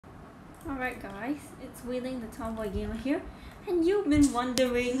Alright guys, it's Wheeling the Tomboy Gamer here, and you've been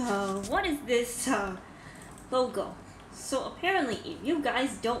wondering what is this logo. So apparently if you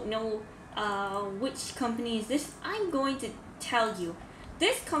guys don't know which company is this, I'm going to tell you.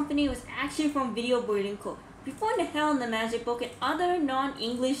 This company was actually from Video Brinquedo. Before The Hell and the Magic Book and other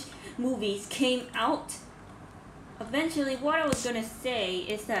non-English movies came out, eventually what I was gonna say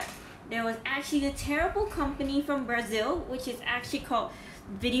is that there was actually a terrible company from Brazil which is actually called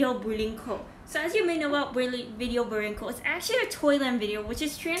Video Brinquedo. So as you may know about Video Brinquedo, it's actually a Toyland video which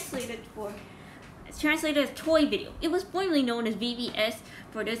is translated as toy video. It was formerly known as VBS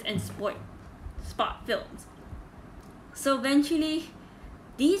Brothers and Spot Films. So eventually,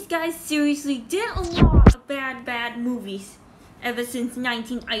 these guys seriously did a lot of bad movies ever since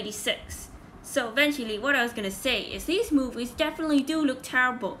 1986. So eventually, what I was gonna say is these movies definitely do look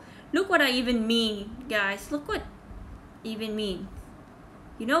terrible. Look what I even mean, guys. Look what even mean.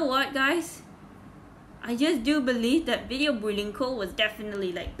 You know what, guys? I just do believe that Video Brinquedo was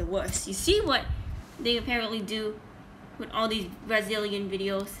definitely like the worst. You see what they apparently do with all these Brazilian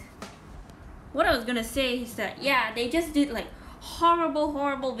videos? What I was gonna say is that, yeah, they just did like horrible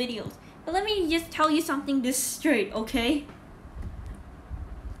videos. But let me just tell you something this straight, okay?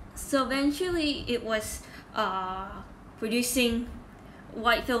 So eventually it was producing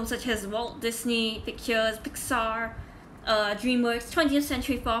white films such as Walt Disney Pictures, Pixar, DreamWorks, 20th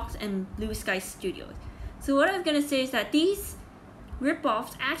Century Fox, and Blue Sky Studios. So what I was gonna say is that these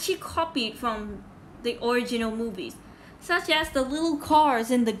rip-offs actually copied from the original movies, such as The Little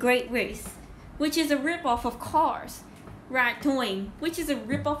Cars in The Great Race, which is a rip-off of Cars, Ratatouille, which is a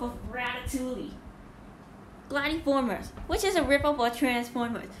rip-off of Ratatouille, Gladiatormers, which is a rip-off of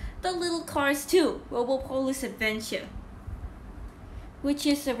Transformers, The Little Cars 2, Robopolis Adventure, which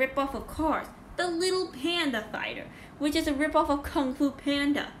is a rip-off of Cars, The Little Panda Fighter, which is a rip-off of Kung Fu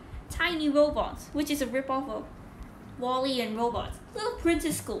Panda, Tiny Robots, which is a rip-off of Wall-E and Robots, Little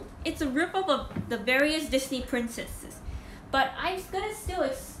Princess School. It's a rip-off of the various Disney princesses. But I'm gonna still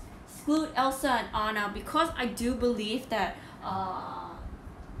exclude Elsa and Anna because I do believe that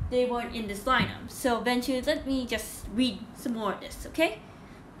they weren't in this lineup. So eventually, let me just read some more of this, okay?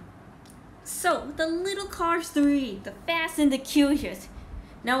 So, The Little Cars 3, The Fast and the Curious.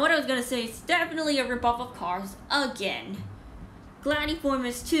 Now what I was gonna say is definitely a rip-off of Cars again.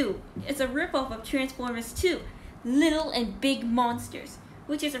 Gladiatormers 2, it's a rip-off of Transformers 2. Little and Big Monsters,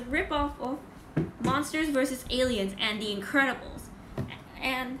 which is a rip-off of Monsters vs. Aliens and The Incredibles.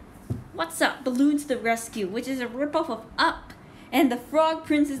 And What's Up? Balloons the Rescue, which is a rip-off of Up. And The Frog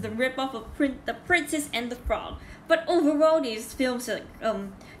Prince is the rip-off of The Princess and the Frog. But overall, these films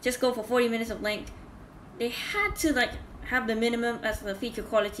just go for 40 minutes of length. They had to have the minimum as the feature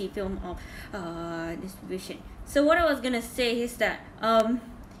quality film of distribution. So what I was gonna say is that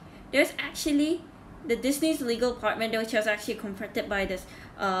there's actually the Disney's legal department, which was actually confronted by this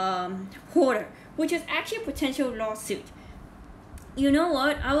reporter, which is actually a potential lawsuit. You know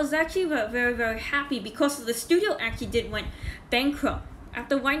what? I was actually very happy because the studio actually went bankrupt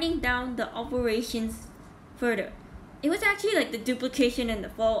after winding down the operations further. It was actually like the duplication and the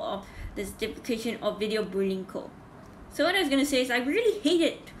fall of this duplication of Video Brinquedo. So what I was gonna say is I really hate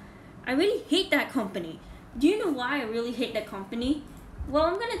it. I really hate that company. Do you know why I really hate that company? Well,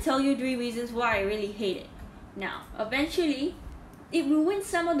 I'm gonna tell you 3 reasons why I really hate it. Now, eventually, it ruined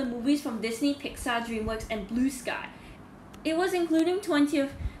some of the movies from Disney, Pixar, DreamWorks, and Blue Sky. It was including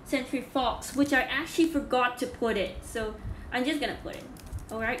 20th Century Fox, which I actually forgot to put it. So I'm just gonna put it.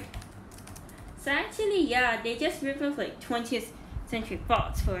 Alright? So actually, yeah, they just ripped off like 20th Century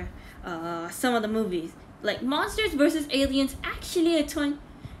Fox for some of the movies. Like Monsters vs. Aliens,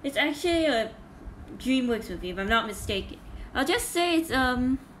 it's actually a DreamWorks movie, if I'm not mistaken. I'll just say it's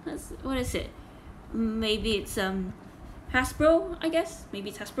what is it? Maybe it's Hasbro, I guess. Maybe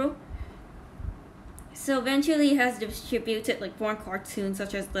it's Hasbro. So eventually it has distributed like foreign cartoons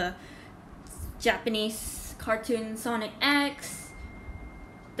such as the Japanese cartoon Sonic X,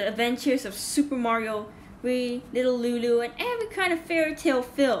 The Adventures of Super Mario, Little Lulu, and every kind of fairy tale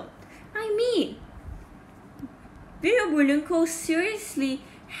film. I mean, Video Brinquedo seriously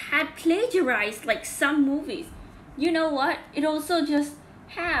had plagiarized like some movies. You know what? It also just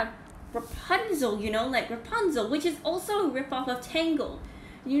have Rapunzel, like Rapunzel, which is also a ripoff of Tangled.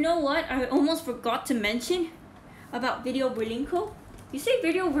 You know what? I almost forgot to mention about Video Brinquedo. You see,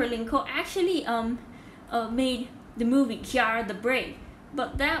 Video Brinquedo actually made the movie Kiara the Brave,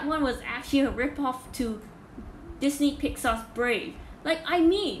 but that one was actually a ripoff to Disney Pixar's Brave. Like, I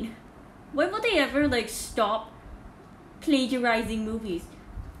mean, when will they ever stop plagiarizing movies?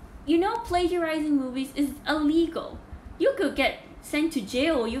 You know, plagiarizing movies is illegal. You could get sent to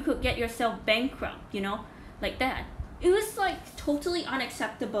jail, or you could get yourself bankrupt, you know, like that. It was like totally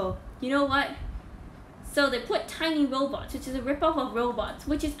unacceptable. You know what? So they put Tiny Robots, which is a ripoff of Robots,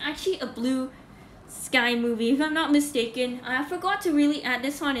 which is actually a Blue Sky movie, if I'm not mistaken. I forgot to really add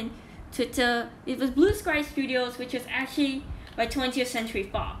this one in Twitter. It was Blue Sky Studios, which was actually by 20th Century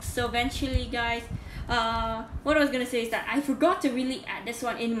Fox. So eventually, guys, what I was gonna say is that I forgot to really add this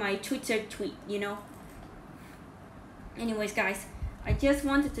one in my Twitter tweet, you know. Anyways, guys, I just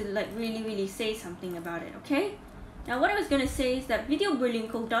wanted to like really say something about it, okay? Now what I was gonna say is that Video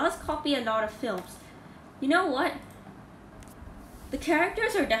Brinquedo does copy a lot of films. You know what? The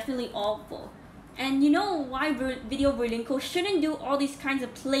characters are definitely awful. And you know why Video Brinquedo shouldn't do all these kinds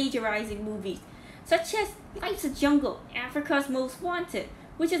of plagiarizing movies, such as Life's a Jungle, Africa's Most Wanted,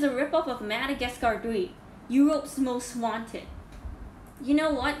 which is a ripoff of Madagascar 3, Europe's Most Wanted. You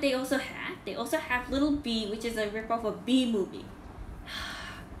know what they also have? They also have Little Bee, which is a ripoff of Bee movie.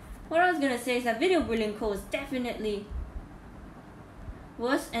 What I was gonna say is that Video Brinquedo is definitely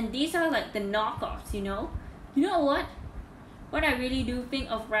worse, and these are like the knockoffs, you know? You know what? What I really do think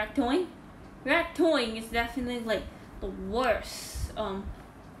of Ratatouille? Ratatouille is definitely like the worst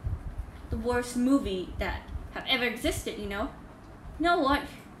movie that have ever existed, you know? You know what?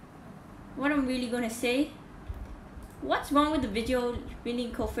 What I'm really gonna say? What's wrong with the Video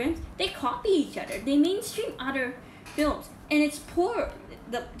Brinquedo films? They copy each other. They mainstream other films, and it's poor.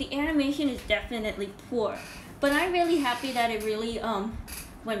 The animation is definitely poor. But I'm really happy that it really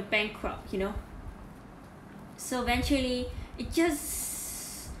went bankrupt, you know. So eventually, it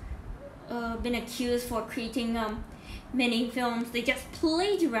just been accused for creating many films. They just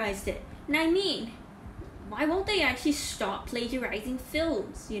plagiarized it, and I mean, why won't they actually stop plagiarizing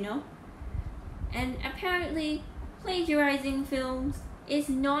films, you know? And apparently, plagiarizing films is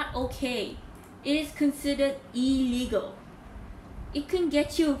not okay. It is considered illegal. It can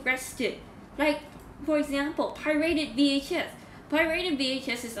get you arrested. Like, for example, pirated VHS. Pirated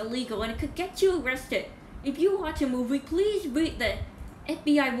VHS is illegal and it could get you arrested. If you watch a movie, please read the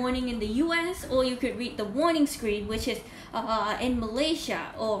FBI warning in the US, or you could read the warning screen, which is in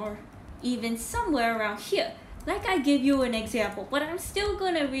Malaysia or even somewhere around here. Like I give you an example, but I'm still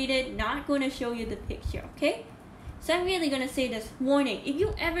gonna read it, not gonna show you the picture, okay? So I'm really gonna say this warning. If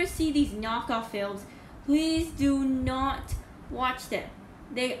you ever see these knockoff films, please do not watch them.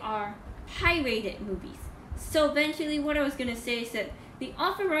 They are pirated movies. So eventually what I was gonna say is that the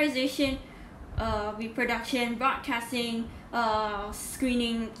authorization, reproduction, broadcasting,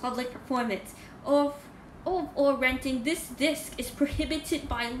 screening, public performance or renting this disc is prohibited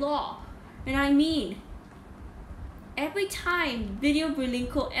by law. And I mean, every time Video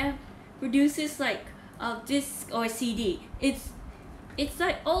Brinquedo produces like a disc or a CD, it's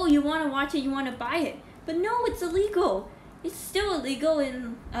like, oh, you want to watch it, you want to buy it, but no, it's illegal. It's still illegal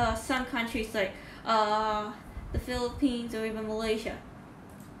in some countries like the Philippines or even Malaysia.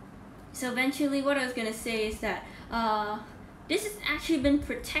 So eventually what I was gonna say is that this has actually been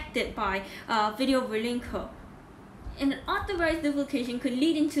protected by Video Brinquedo. And an authorized duplication could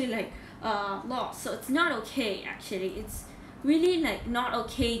lead into like law, so it's not okay actually. It's really like not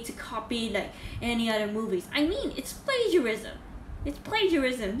okay to copy like any other movies. I mean, it's plagiarism. It's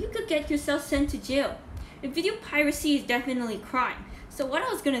plagiarism. You could get yourself sent to jail. And video piracy is definitely crime. So what I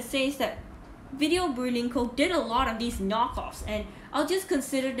was gonna say is that Video Brinquedo did a lot of these knockoffs, and I'll just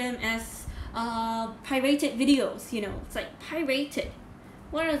consider them as pirated videos, you know. It's like pirated.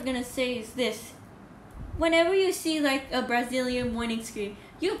 What I was gonna say is this. Whenever you see like a Brazilian warning screen,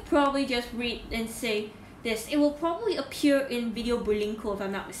 you probably just read and say this. It will probably appear in Video Brinquedo if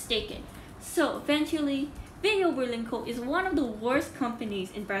I'm not mistaken. So eventually, Video Brinquedo is one of the worst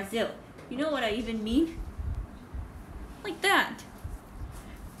companies in Brazil. You know what I even mean? Like that.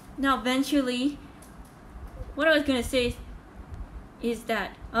 Now eventually, what I was gonna say is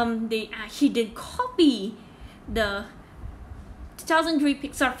that they actually did copy the 2003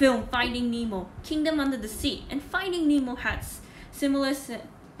 Pixar film Finding Nemo, Kingdom Under the Sea, and Finding Nemo has similar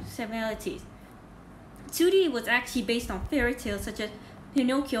similarities. 2D was actually based on fairy tales such as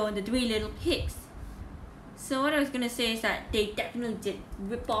Pinocchio and the Three Little Pigs. So what I was gonna say is that they definitely did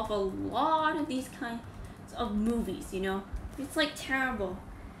rip off a lot of these kinds of movies, you know. It's like terrible.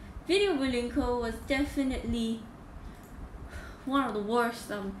 Video Brinquedo was definitely one of the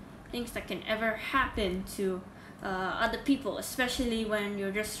worst things that can ever happen to other people, especially when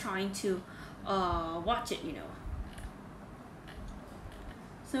you're just trying to watch it, you know.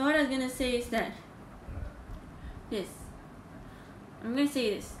 So what I was gonna say is that I'm gonna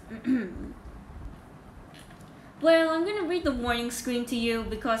say this. Well, I'm gonna read the warning screen to you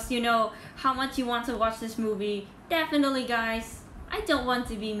because you know how much you want to watch this movie. Definitely, guys, I don't want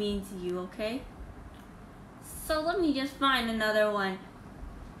to be mean to you, okay? So let me just find another one.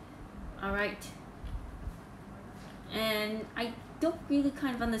 Alright. And I don't really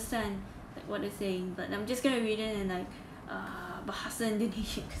kind of understand like what it's saying, but I'm just gonna read it in like Bahasa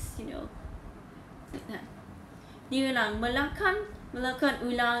Indonesia, because you know, like that. Dia bilang melakukan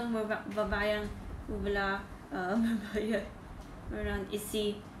ulang berbayang membayar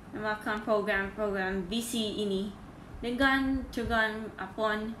isi melakukan program visi ini dengan tujuan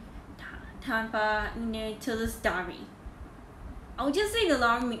apapun tanpa ini tulis dari. I'll just say the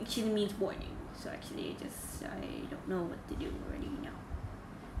alarm actually means warning. So actually I don't know what to do already now.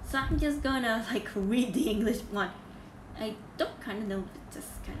 So I'm just gonna like read the English one. I don't kind of know, but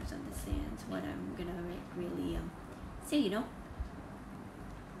just kind of understands what I'm gonna really say, you know.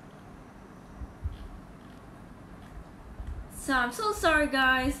 So I'm so sorry,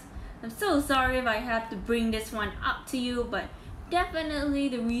 guys. I'm so sorry if I have to bring this one up to you, but definitely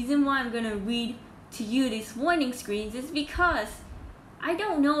the reason why I'm gonna read to you these warning screens is because I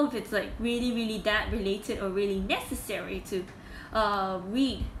don't know if it's like really that related or really necessary to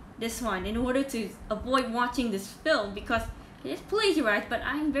read this one in order to avoid watching this film, because it is plagiarized, but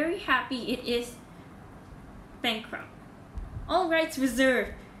I'm very happy it is bankrupt. All rights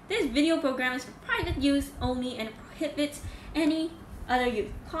reserved. This video program is for private use only and prohibits any other use,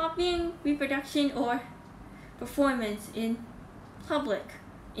 copying, reproduction, or performance in public,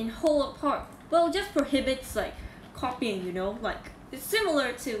 in whole or part. Well, just prohibits like copying, you know, like it's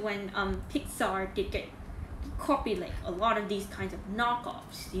similar to when Pixar did get copy like a lot of these kinds of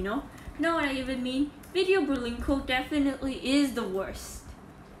knockoffs, you know what I even mean. Video Brinquedo definitely is the worst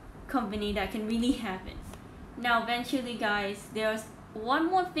company that can really happen. Now eventually, guys, there's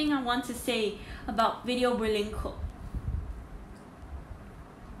one more thing I want to say about Video Brinquedo.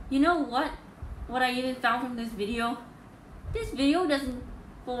 You know what I even found from this video? This video doesn't,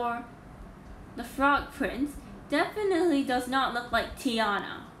 for the Frog Prince, definitely does not look like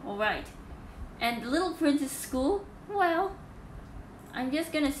Tiana, alright? And the Little Prince's school, well, I'm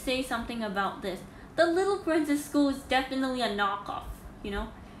just gonna say something about this. The Little Prince's school is definitely a knockoff, you know?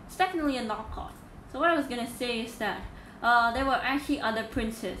 It's definitely a knockoff. So what I was gonna say is that there were actually other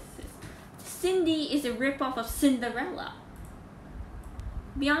princesses. Cindy is a ripoff of Cinderella.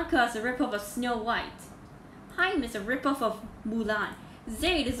 Bianca is a ripoff of Snow White. Haim is a ripoff of Mulan.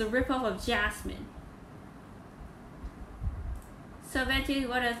 Zayd is a ripoff of Jasmine. So eventually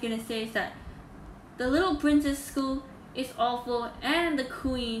what I was gonna say is that the Little Princess school is awful, and the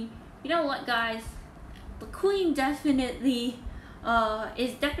Queen, you know what, guys? The Queen definitely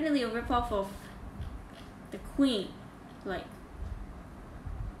is definitely a ripoff of the Queen, like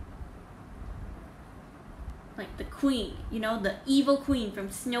the Queen, you know, the evil Queen from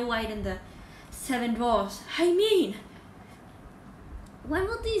Snow White and the Seven Dwarfs. I mean, when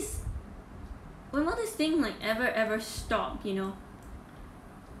will this thing like ever stop, you know?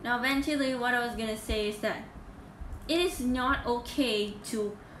 Now eventually what I was gonna say is that it is not okay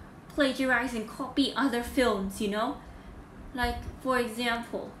to plagiarize and copy other films, you know? Like, for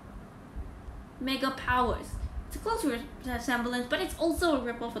example, Mega Powers. It's a close resemblance, but it's also a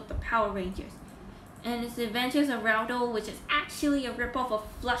ripoff of the Power Rangers. And it's the Adventures of Raudo, which is actually a ripoff of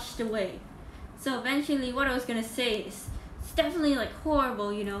Flushed Away. So eventually what I was gonna say is, it's definitely like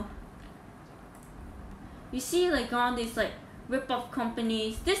horrible, you know? You see like all these like rip-off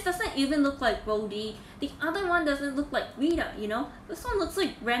companies. This doesn't even look like Rhodey. The other one doesn't look like Rita, you know? This one looks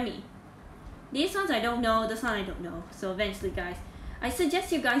like Remy. These ones I don't know, this one I don't know. So eventually, guys, I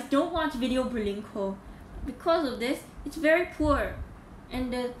suggest you guys don't watch Video Brinquedo. Because of this, it's very poor.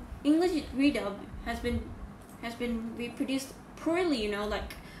 And the English redub has been reproduced poorly, you know,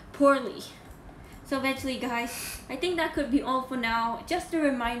 like poorly. So eventually, guys, I think that could be all for now. Just a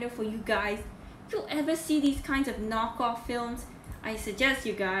reminder for you guys, if you ever see these kinds of knockoff films, I suggest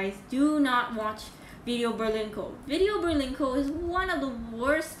you guys do not watch Video Brinquedo. Video Brinquedo is one of the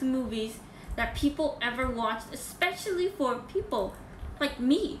worst movies that people ever watched, especially for people like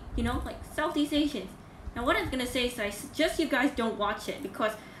me, you know, like Southeast Asians. Now what I was gonna say is I suggest you guys don't watch it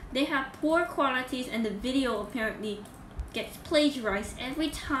because they have poor qualities and the video apparently gets plagiarized every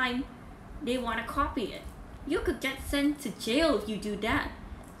time they want to copy it. You could get sent to jail if you do that.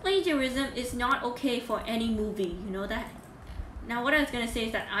 Plagiarism is not okay for any movie, you know that? Now what I was gonna say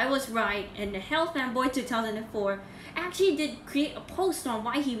is that I was right, and the Hell Fanboy 2004 actually did create a post on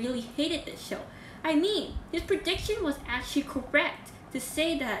why he really hated this show. I mean, his prediction was actually correct to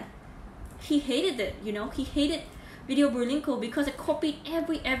say that he hated it, you know? He hated Video Brinquedo because it copied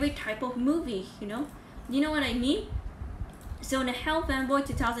every type of movie, you know? You know what I mean? So in the Hell Fanboy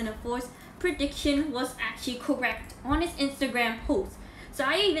 2004's prediction was actually correct on his Instagram post. So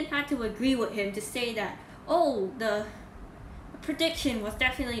I even had to agree with him to say that, oh, the prediction was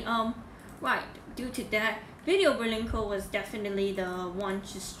definitely right. Due to that, Video Brinquedo was definitely the one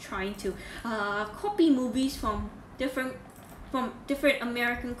just trying to copy movies from different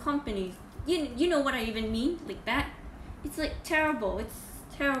American companies. You know what I even mean, like that. It's like terrible. It's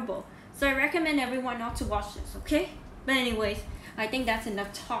terrible. So I recommend everyone not to watch this, okay? But anyways, I think that's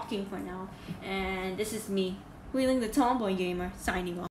enough talking for now. And this is me, Wheeling the Tomboy Gamer, signing off.